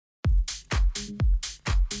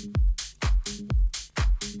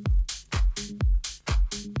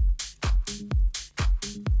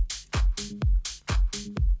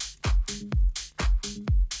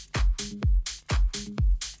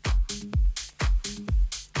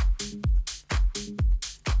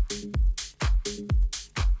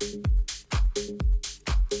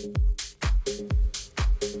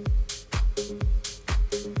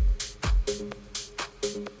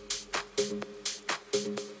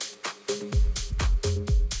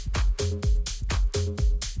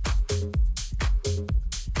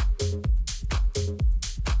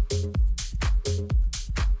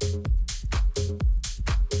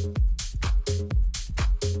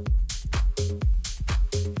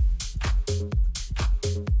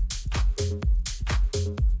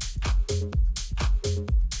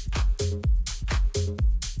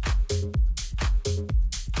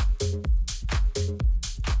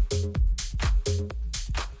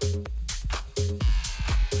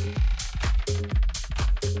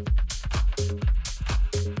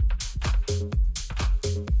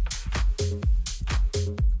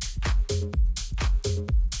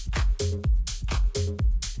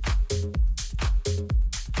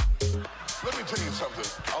tell you something.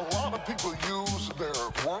 A lot of people use their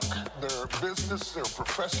work, their business, their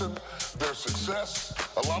profession, their success.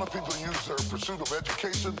 A lot of people use their pursuit of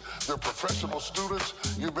education, their professional students.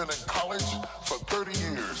 You've been in college for 30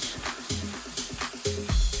 years.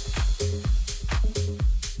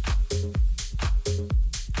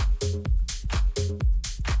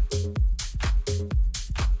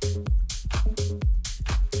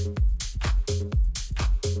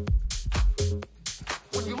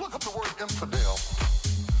 Infidel,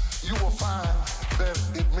 you will find that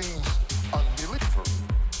it means unbeliever.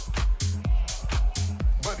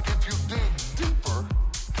 But if you dig deeper,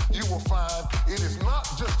 you will find it is not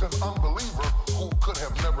just an unbeliever who could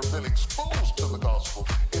have never been exposed to the gospel.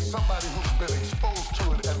 It's somebody who's been exposed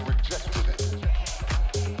to it and rejected it.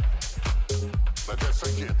 Let that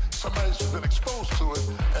sink in. Somebody who's been exposed to it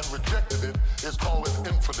and rejected it is called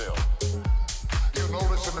an infidel. You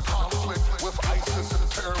notice in the conflict with ISIS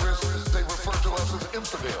and terrorists, they refer to us as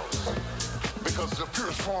infidels. Because the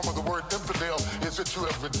purest form of the word infidel is that you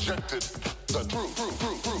have rejected the truth.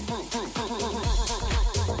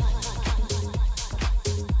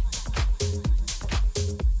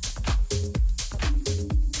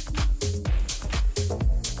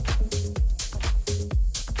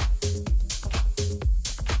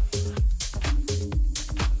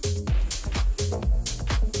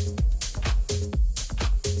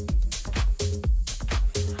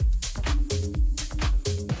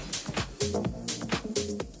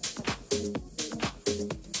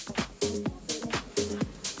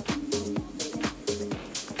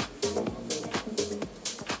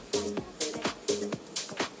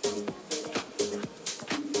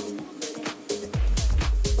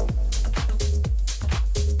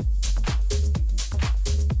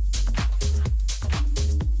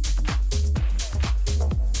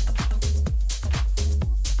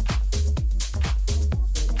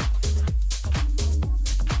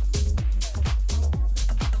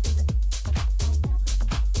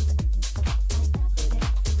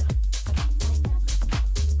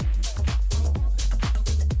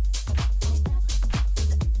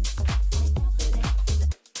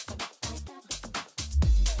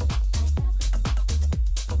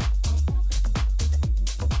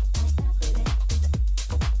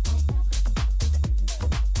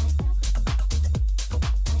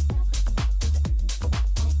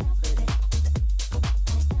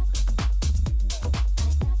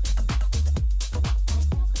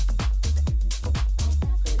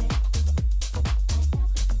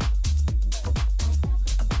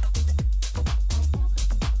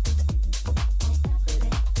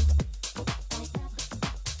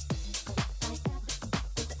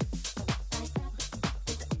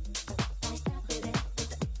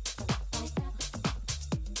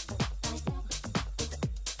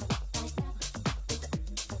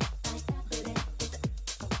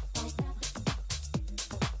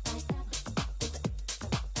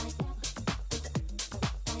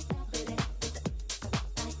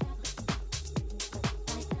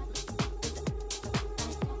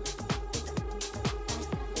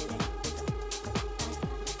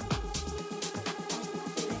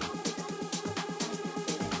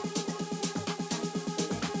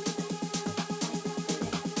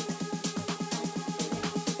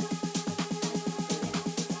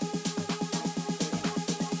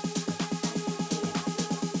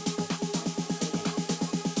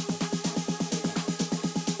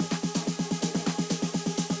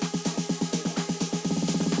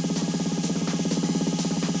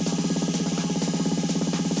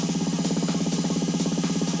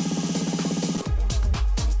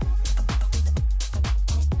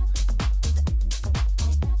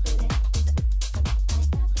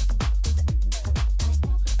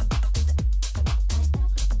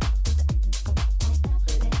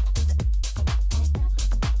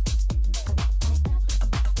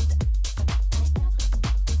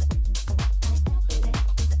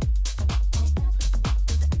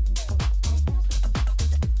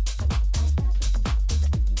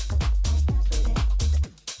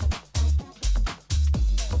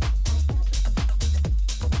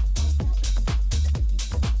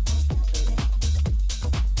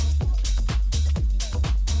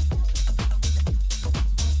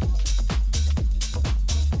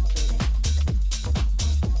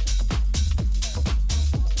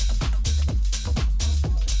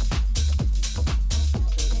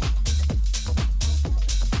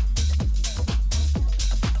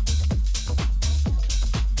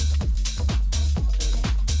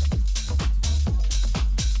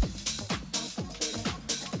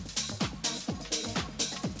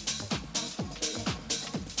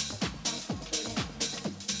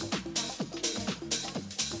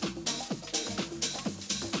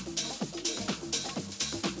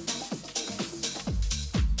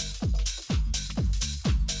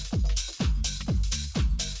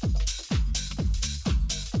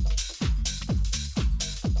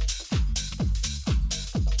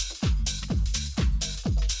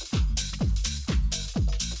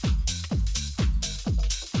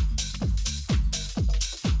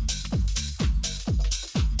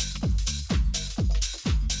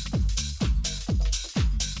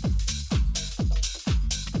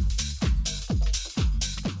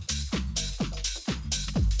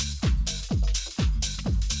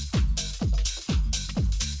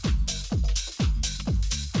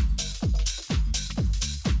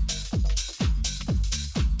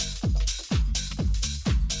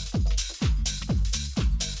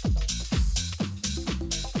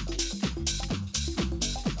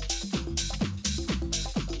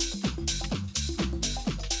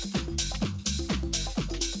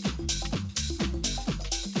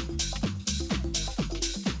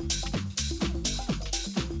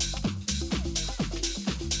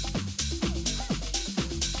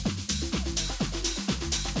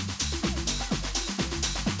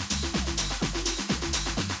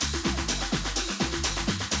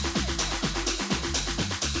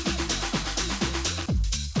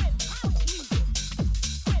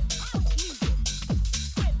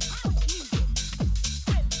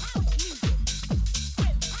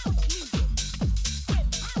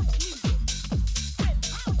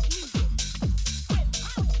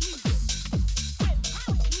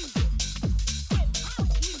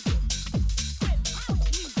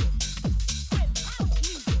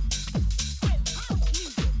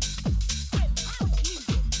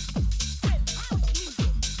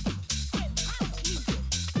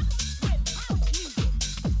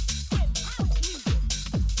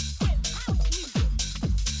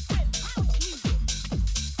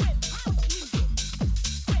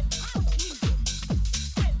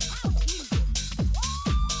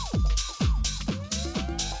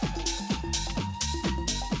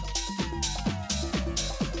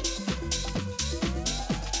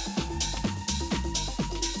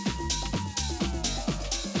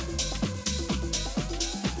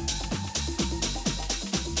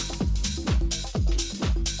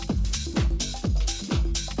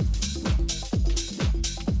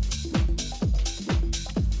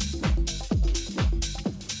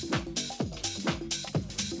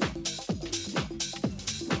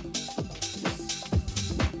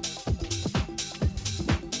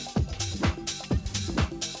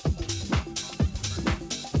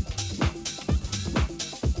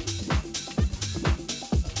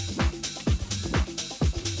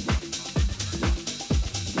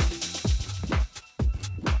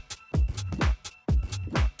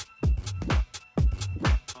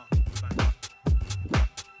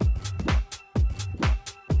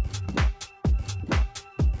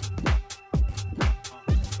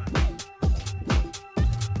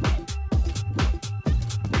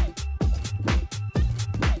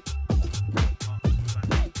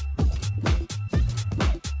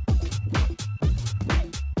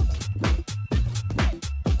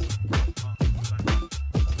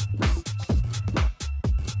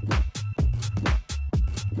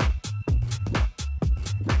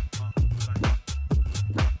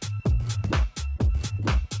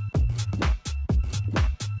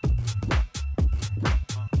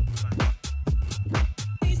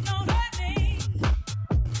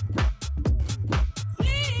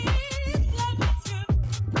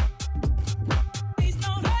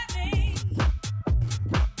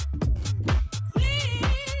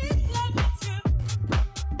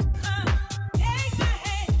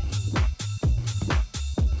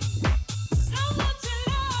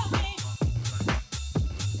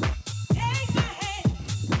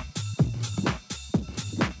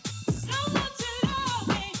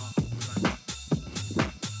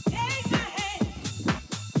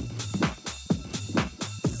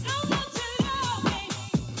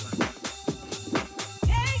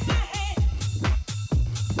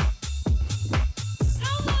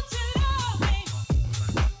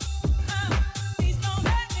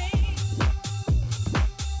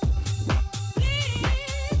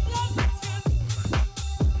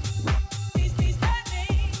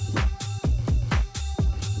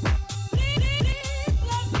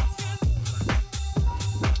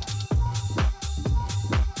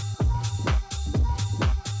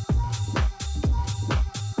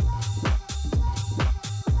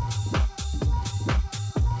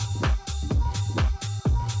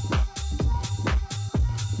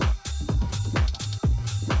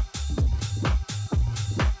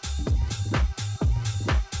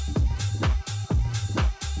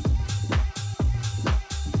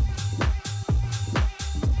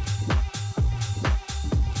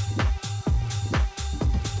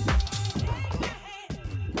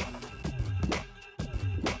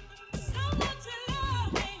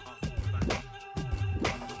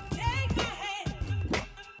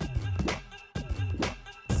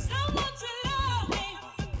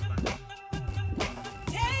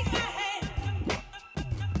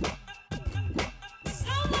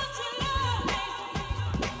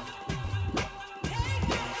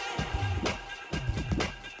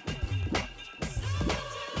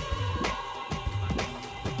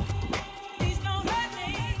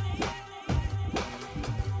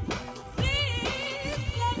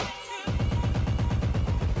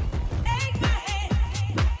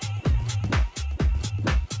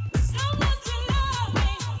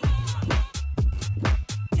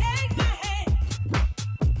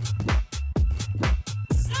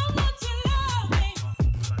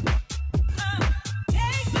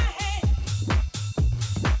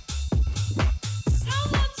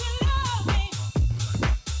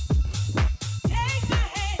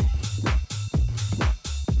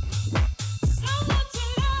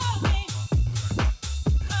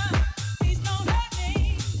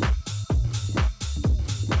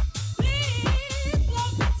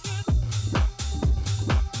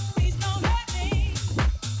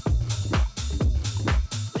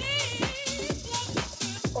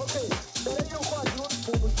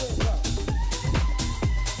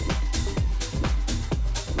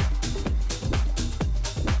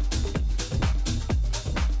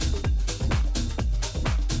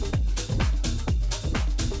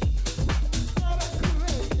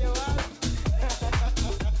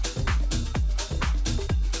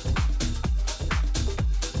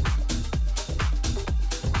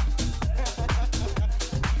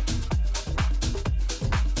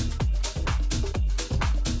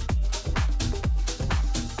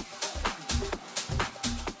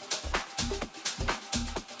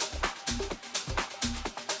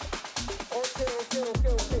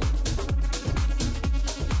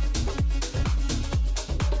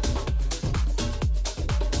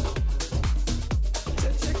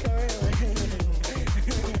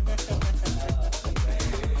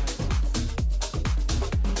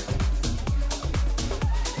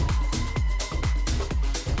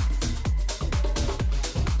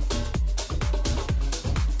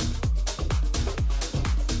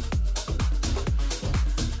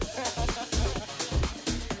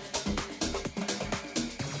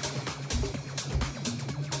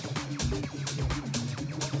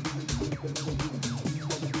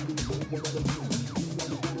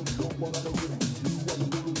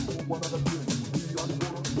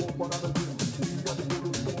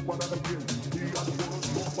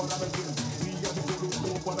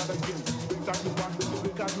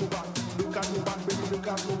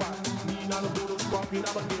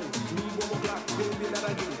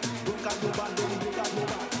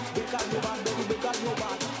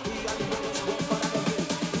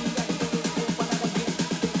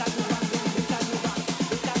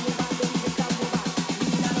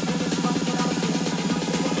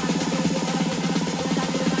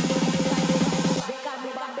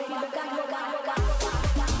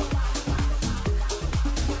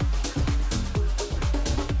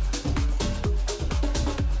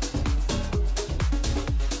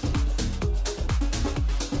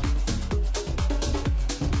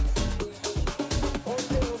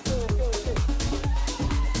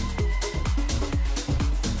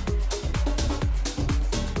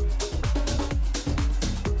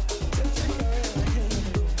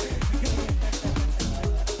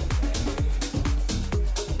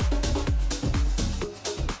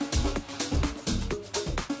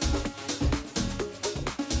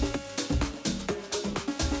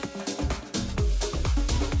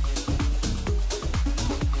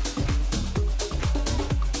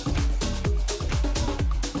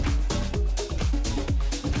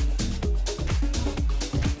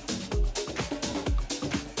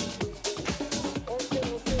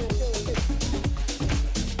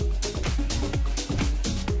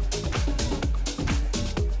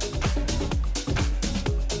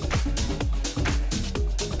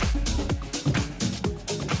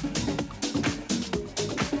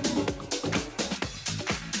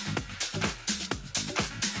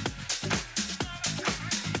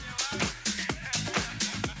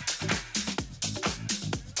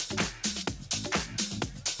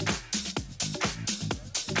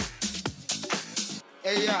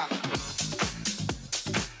 Hey, yeah.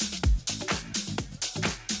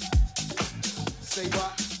 Say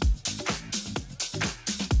what?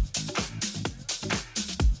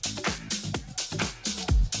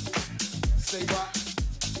 Say what?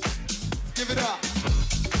 Give it up.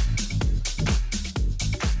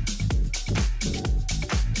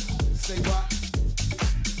 Say what?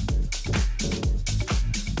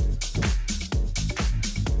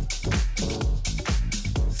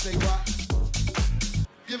 Say what?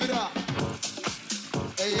 Give it up.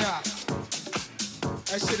 Hey, yeah.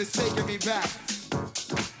 That shit is taking me back.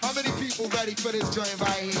 How many people ready for this joint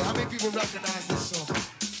right here? How many people recognize this song?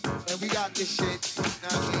 And we got this shit, you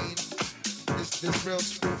know what I mean? This real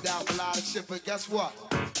smoothed out melodic shit, but guess what?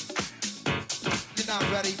 You're not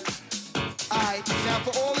ready. Alright, now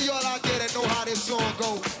for all of y'all out there that know how this song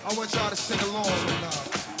go, I want y'all to sing along with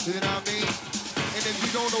love. You know what I mean? And if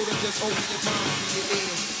you don't know, then just open your mind to your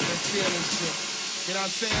ears and feel this shit. You know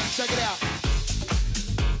what I'm saying? Check it out.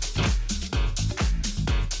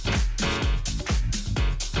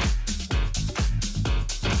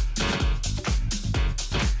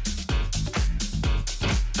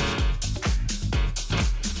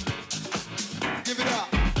 Give it up.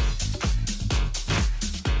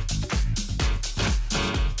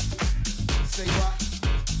 Say what?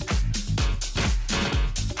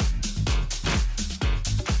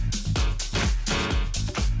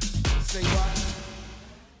 Say what?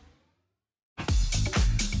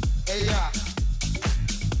 Hey, yeah.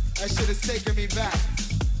 That shit is taking me back.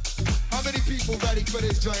 How many people ready for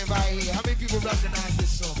this joint right here? How many people recognize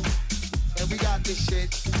this song? And we got this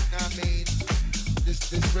shit, you know what I mean?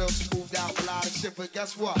 This real smoothed out melodic shit, but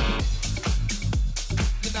guess what?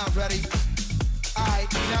 You're not ready.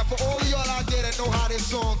 Alright, now for all of y'all out there that know how this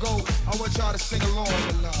song go, I want y'all to sing along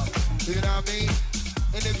with love. You know what I mean?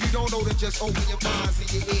 And if you don't know, then just open your minds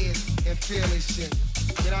and your ears and feel this shit.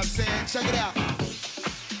 You know what I'm saying? Check it out.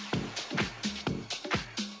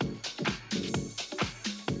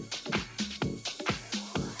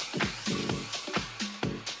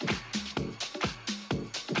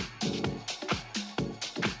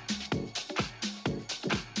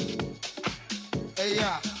 Hey,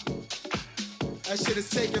 yeah. That shit is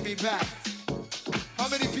taking me back. How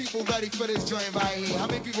many people ready for this joint right here? How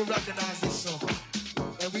many people recognize this song?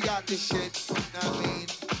 And we got this shit, you know what I mean?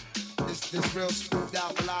 This real smoothed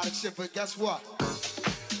out melodic shit, but guess what?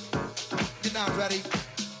 You're not ready.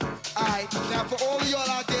 Alright, now for all of y'all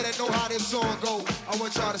out there that know how this song go, I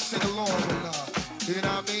want y'all to sing along with love. You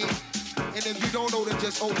know what I mean? And if you don't know, then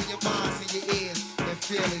just open your minds and your ears and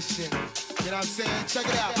feel this shit. You know what I'm saying? Check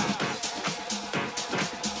it out.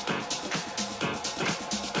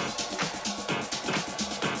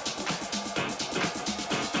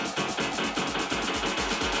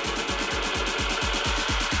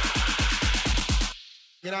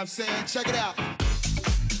 You know what I'm saying? Check it out.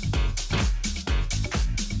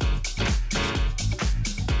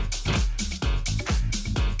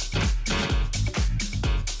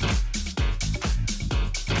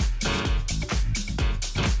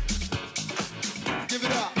 Give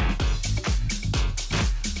it up.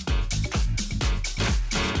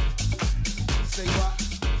 Say what?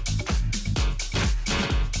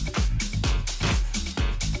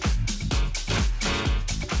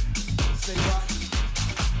 Say what?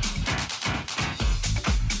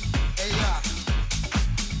 Hey, yeah.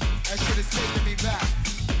 That shit is taking me back.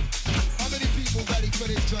 How many people ready for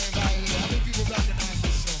this joint right here? How many people recognize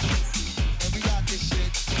this song? And we got this shit,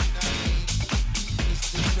 you know what I mean?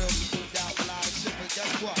 This real smoothed out melodic shit, but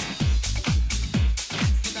guess what?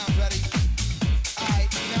 You're not ready. Alright,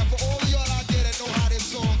 now for all of y'all out there that know how this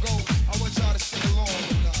song go, I want y'all to sing along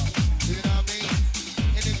with us. You know what I mean?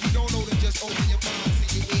 And if you don't know, then just open your minds and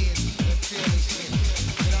your ears and feel this shit.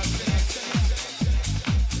 You know what I'm saying?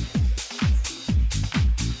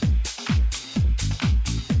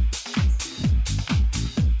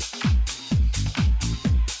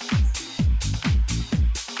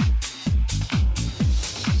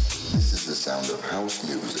 This is the sound of house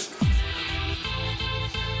music.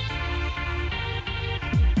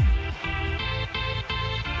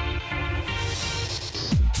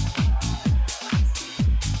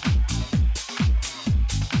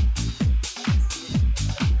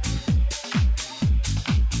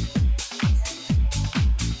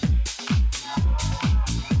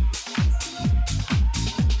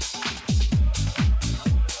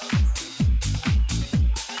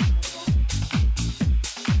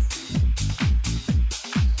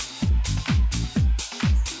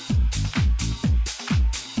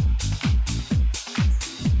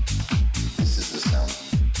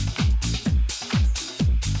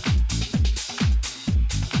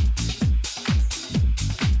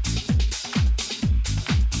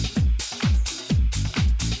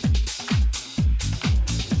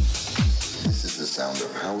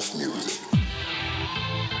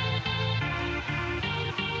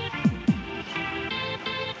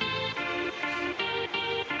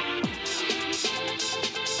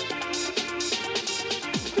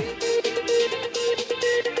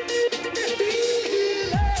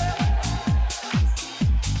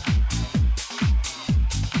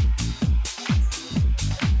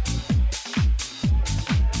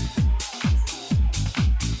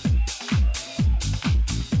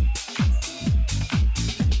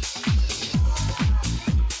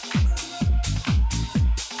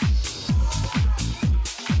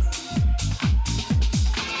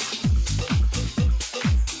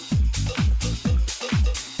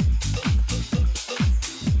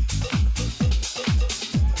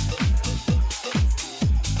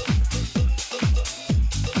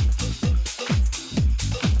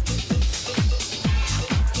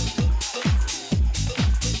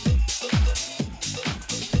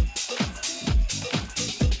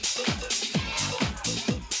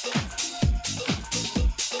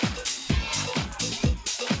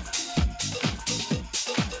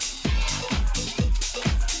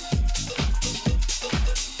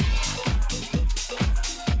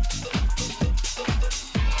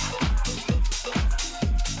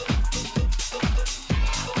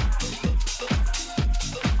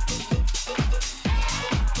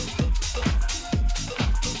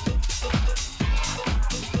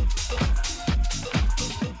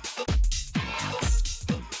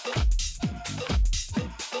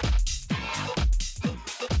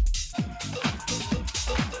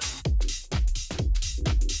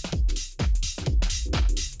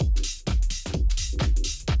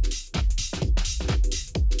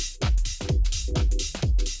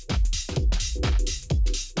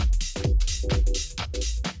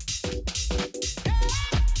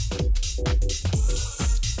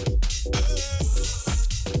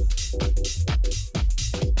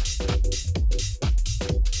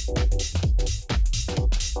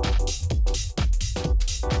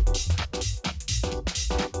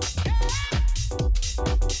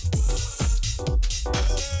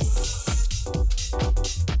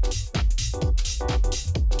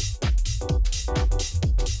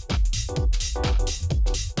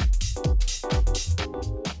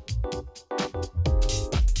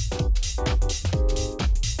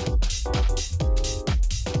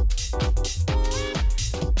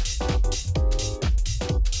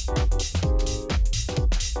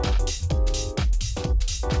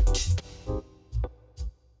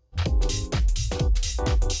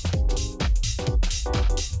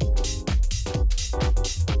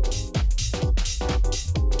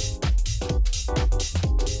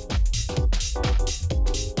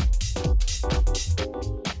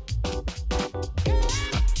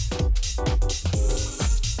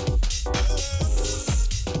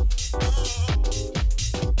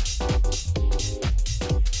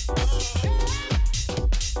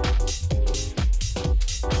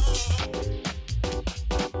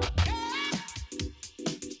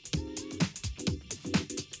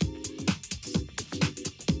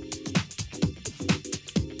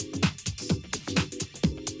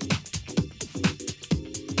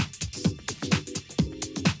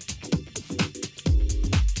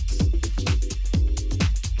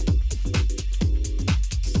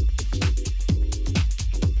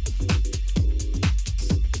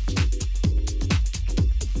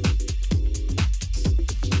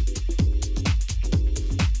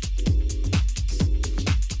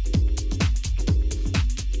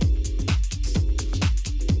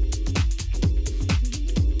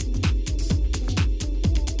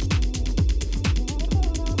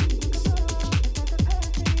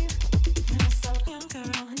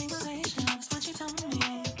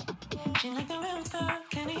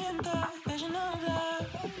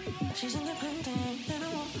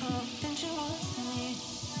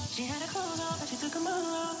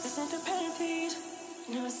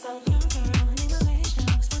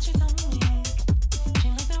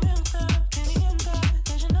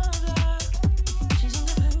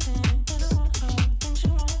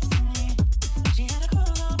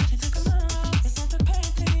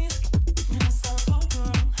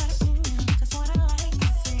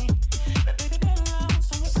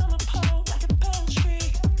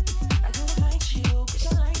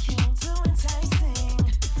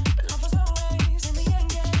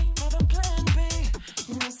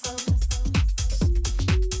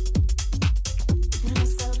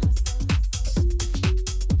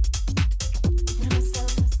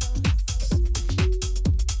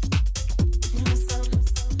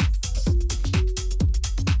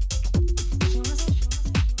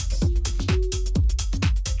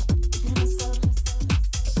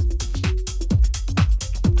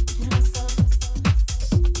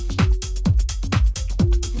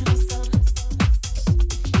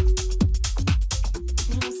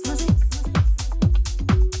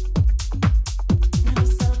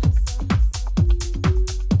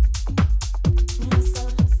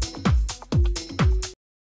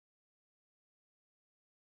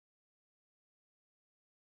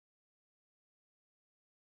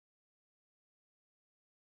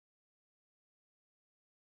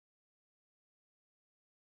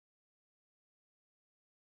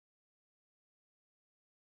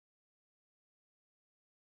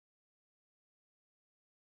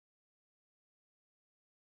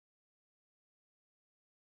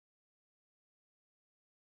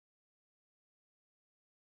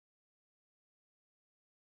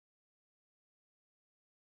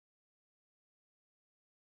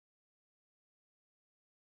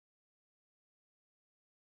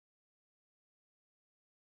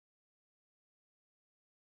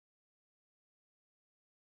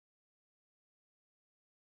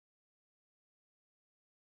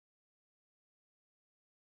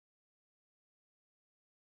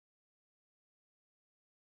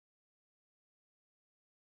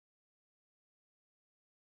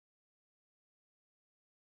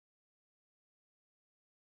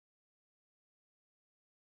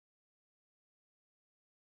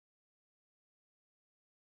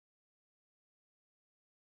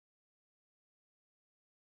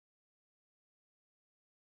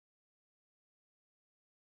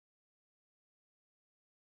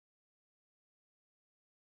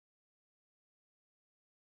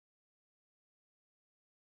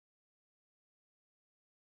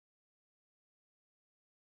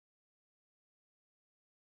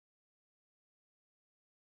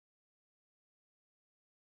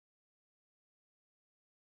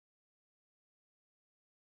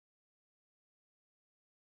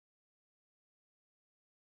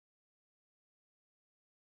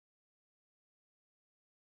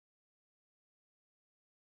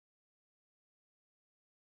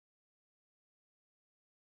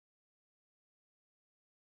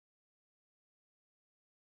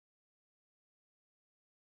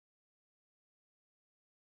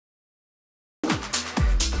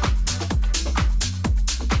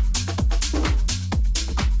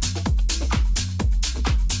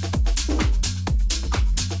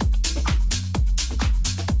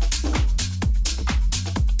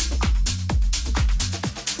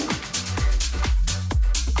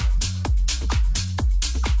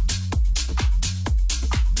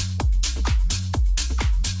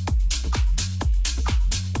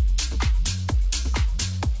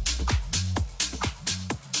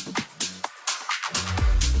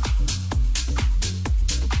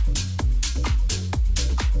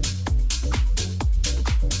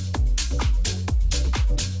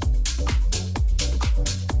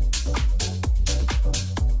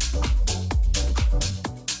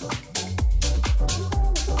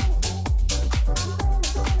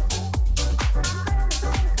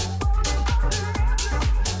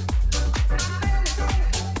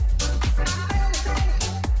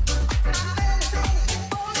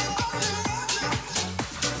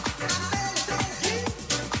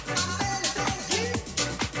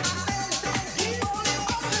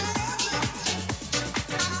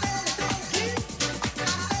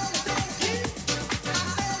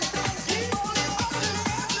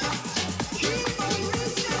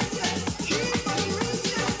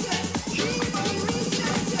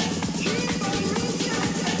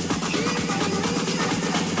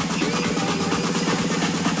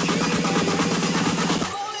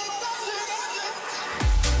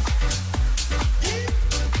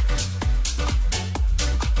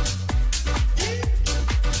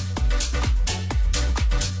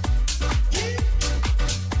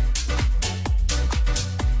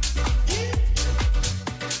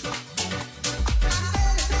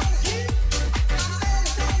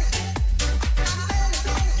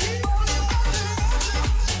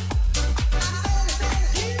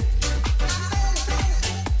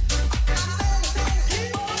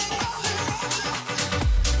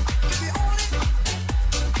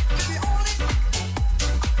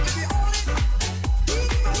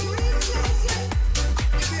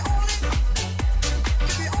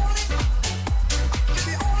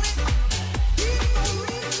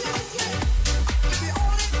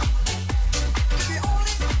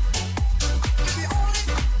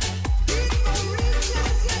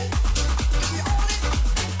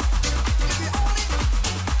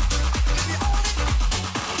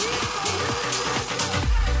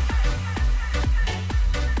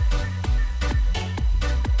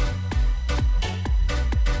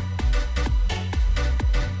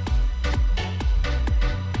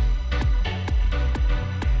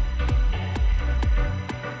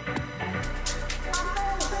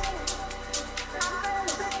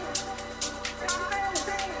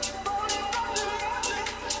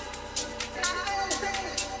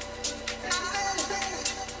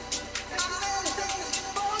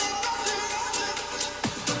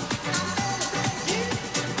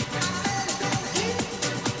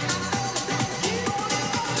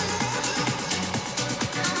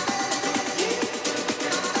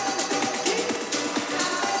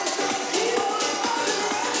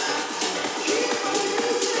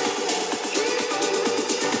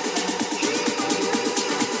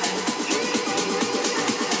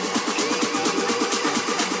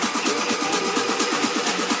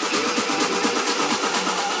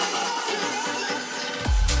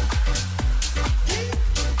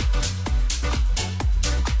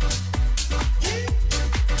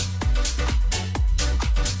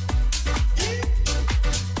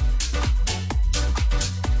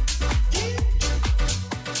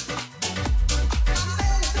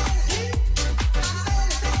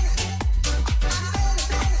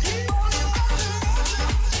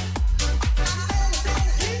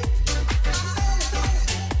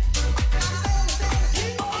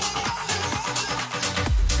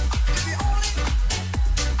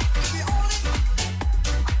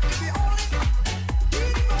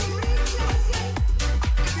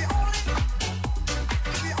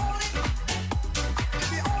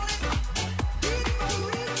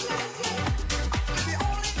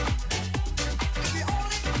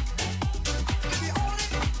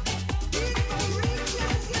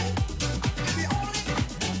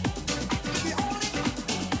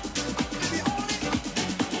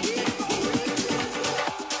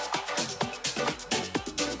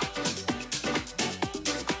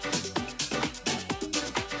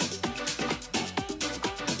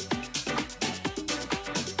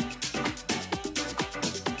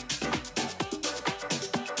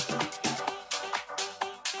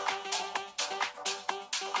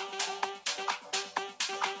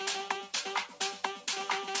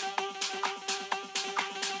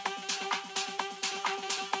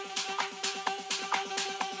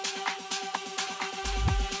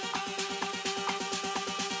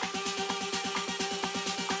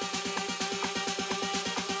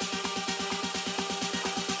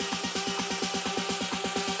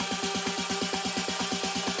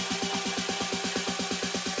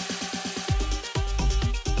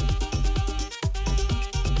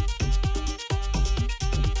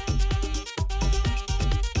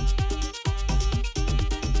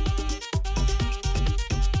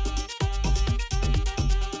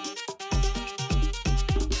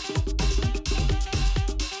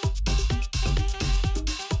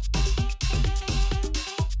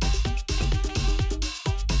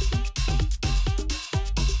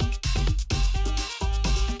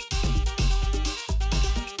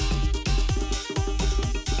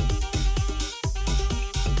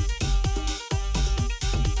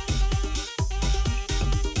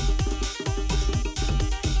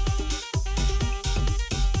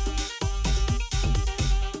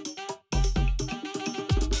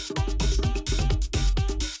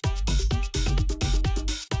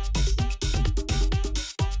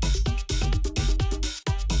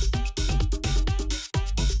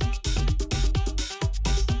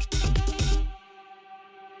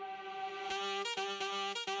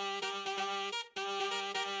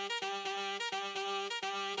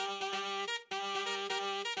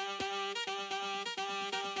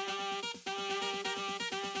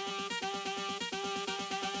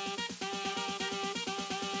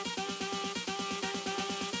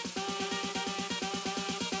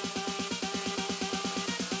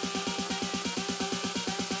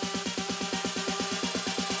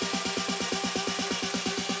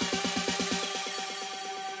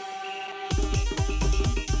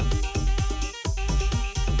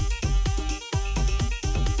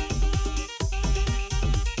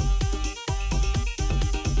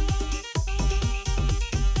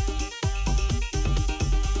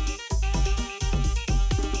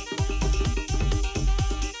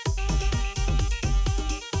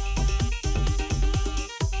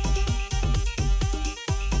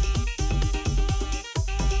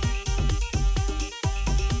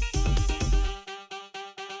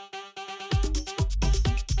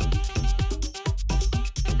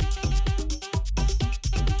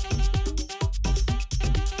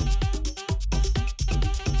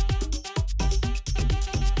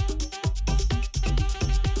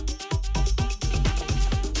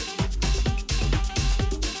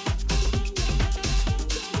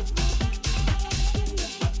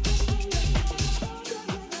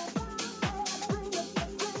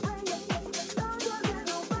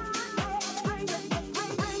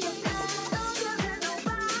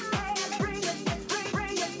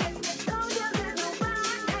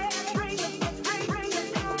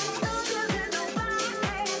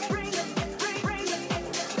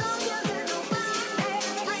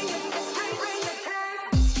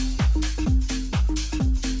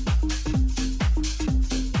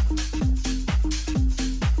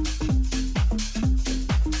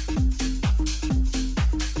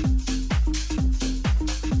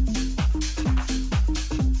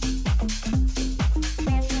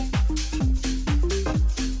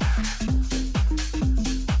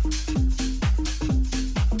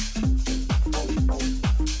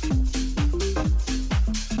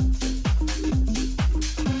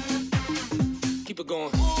 Keep it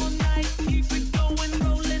going. All night, keep it going,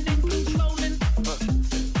 rolling and controlling.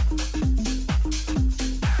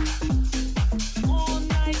 All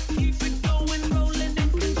night, keep it going, rolling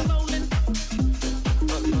and controlling.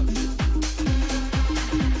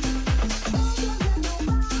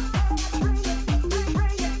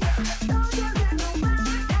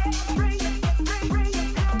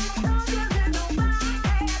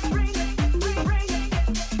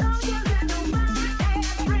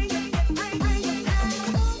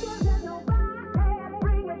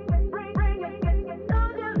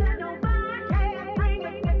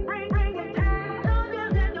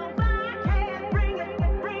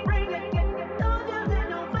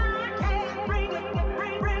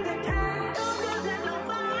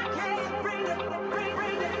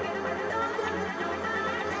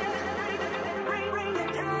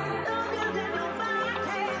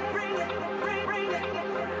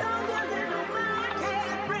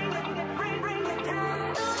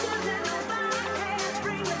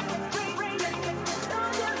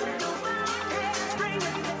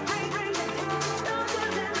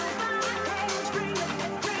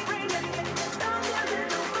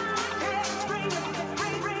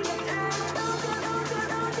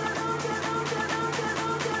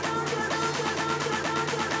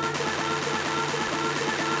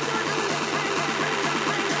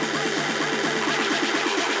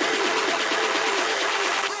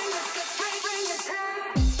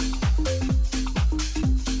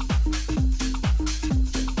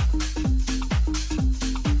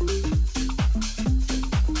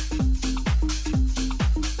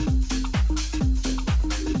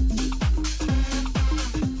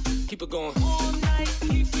 Going. All night,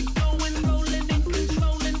 keep it going, rolling and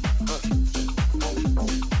controlling.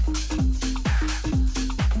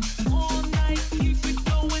 All night, keep it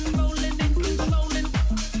going, rolling and controlling.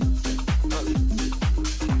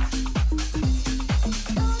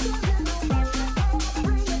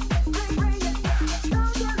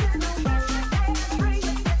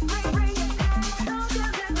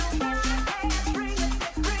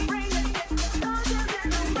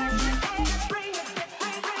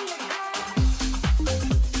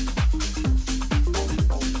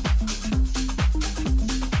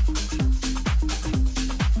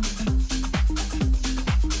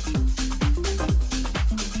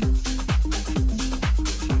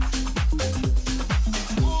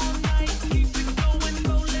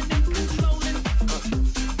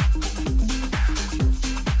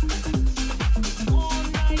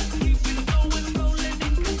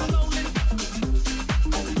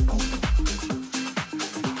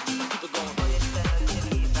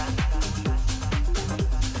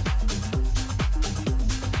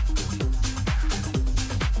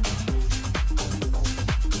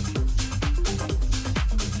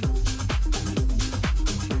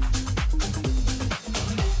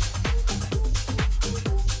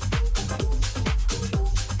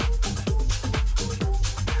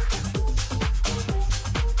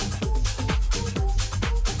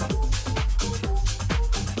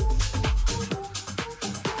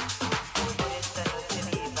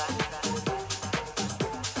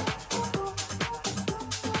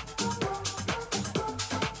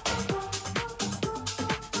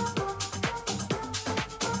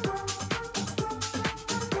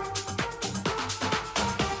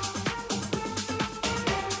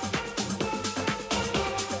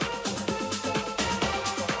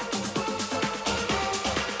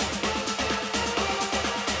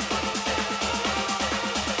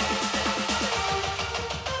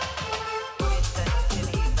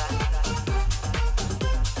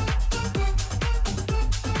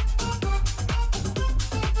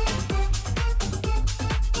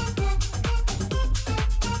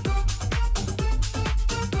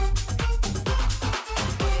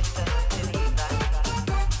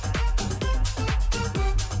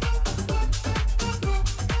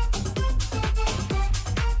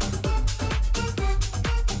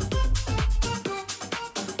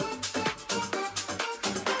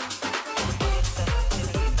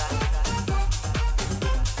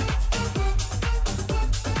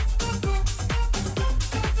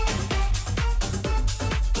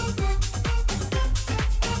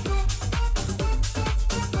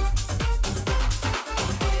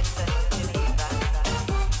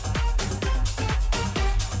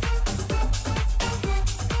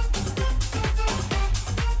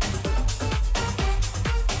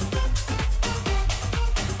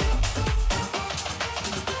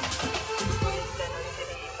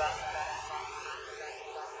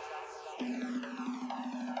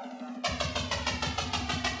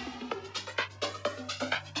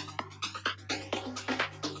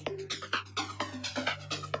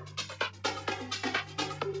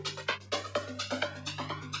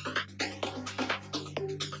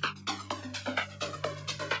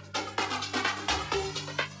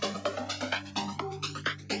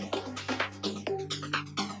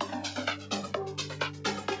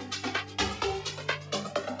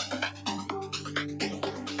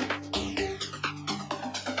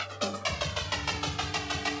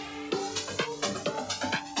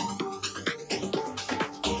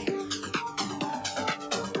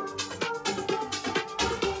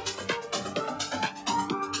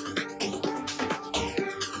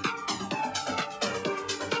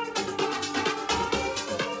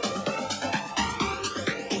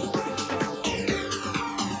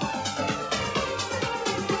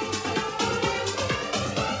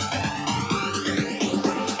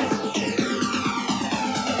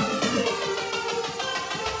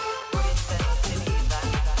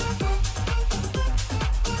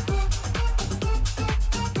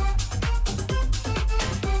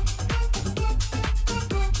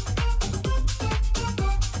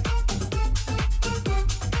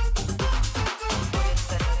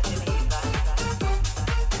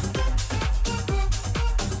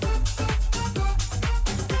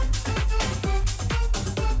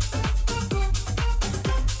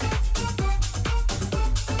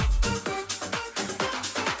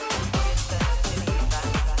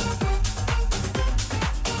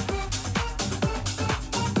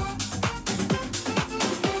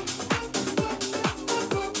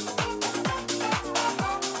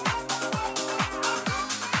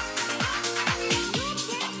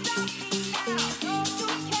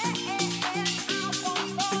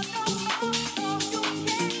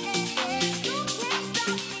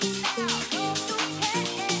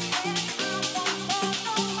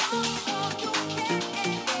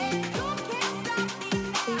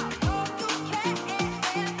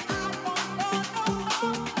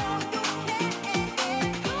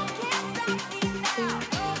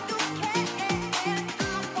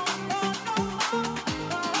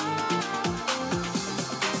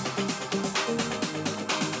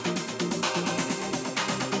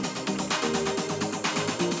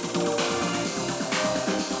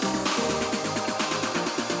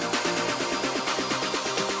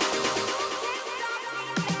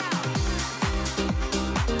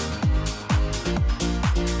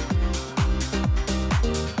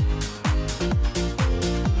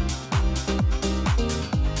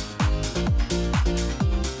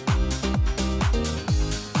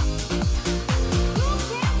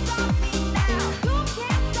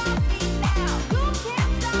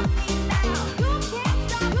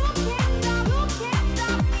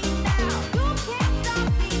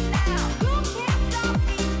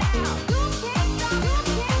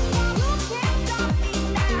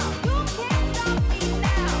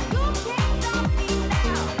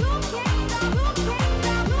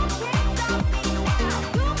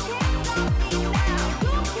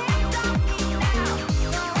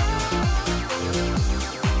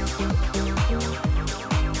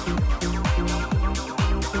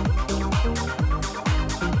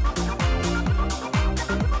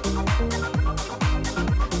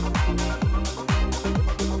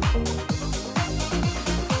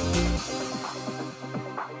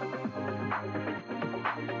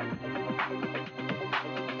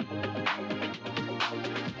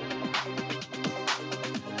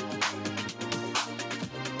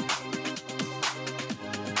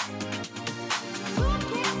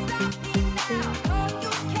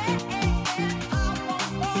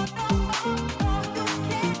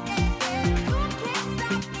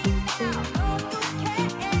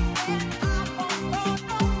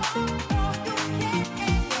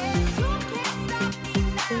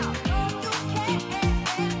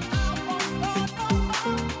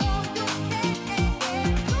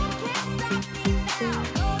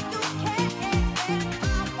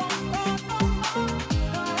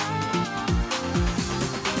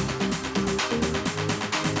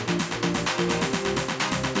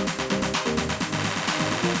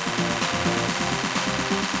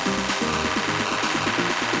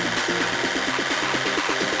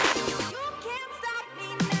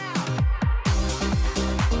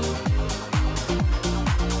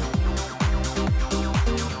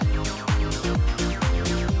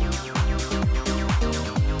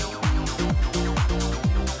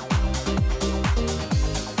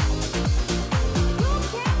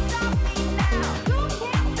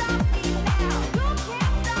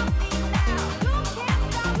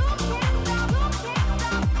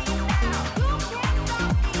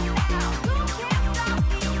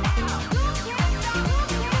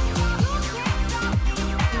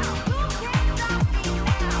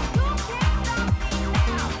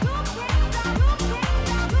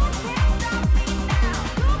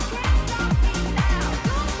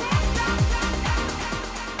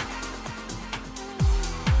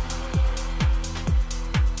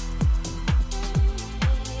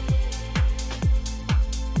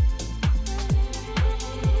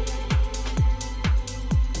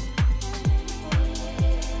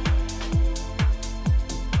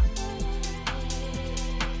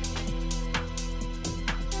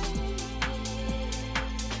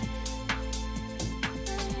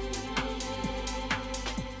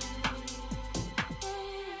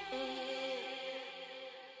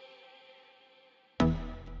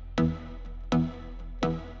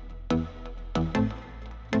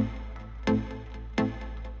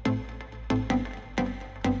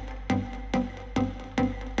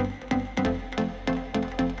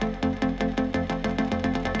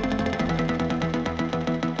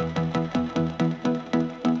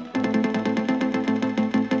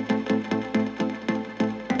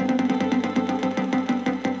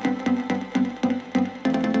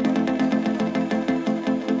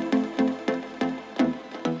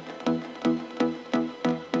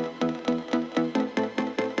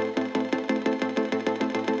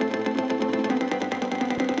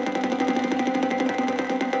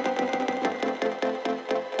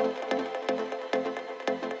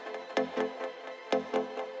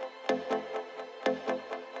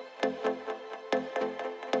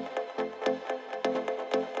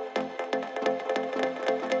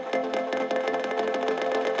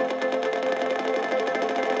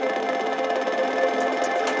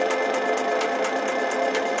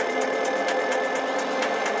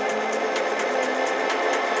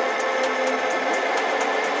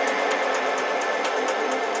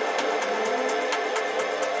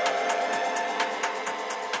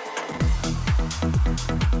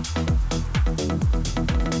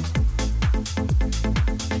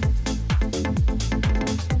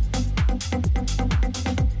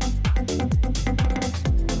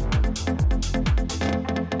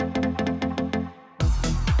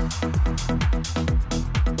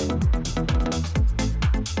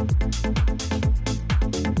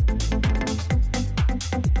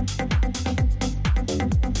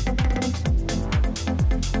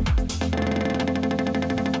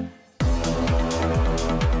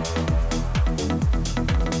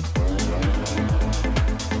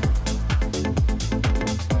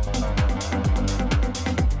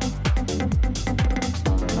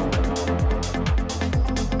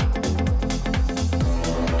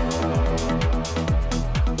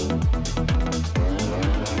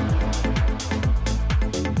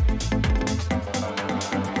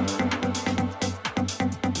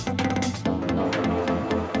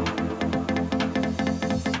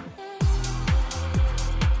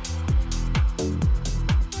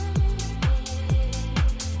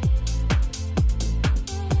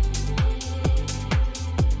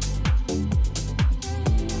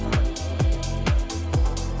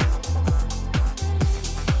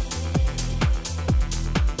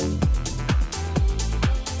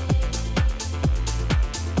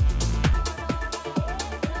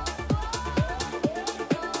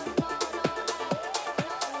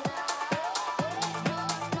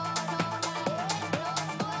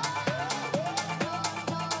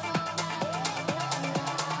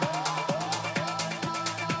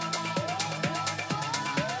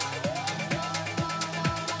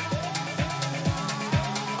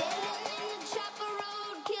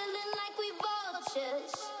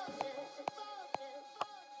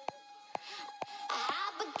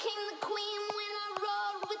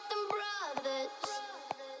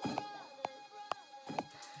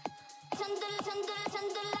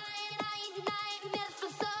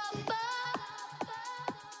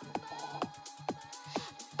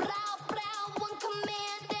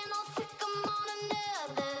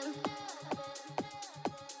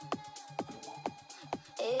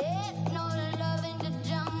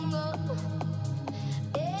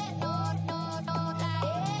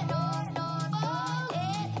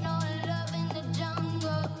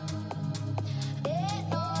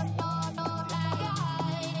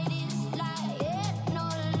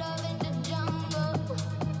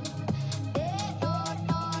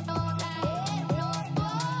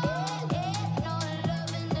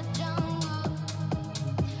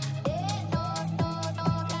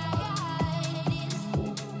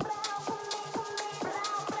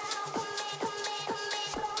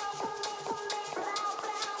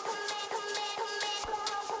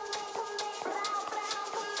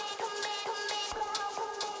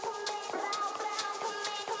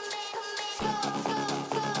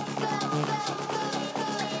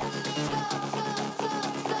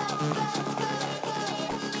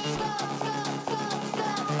 Go,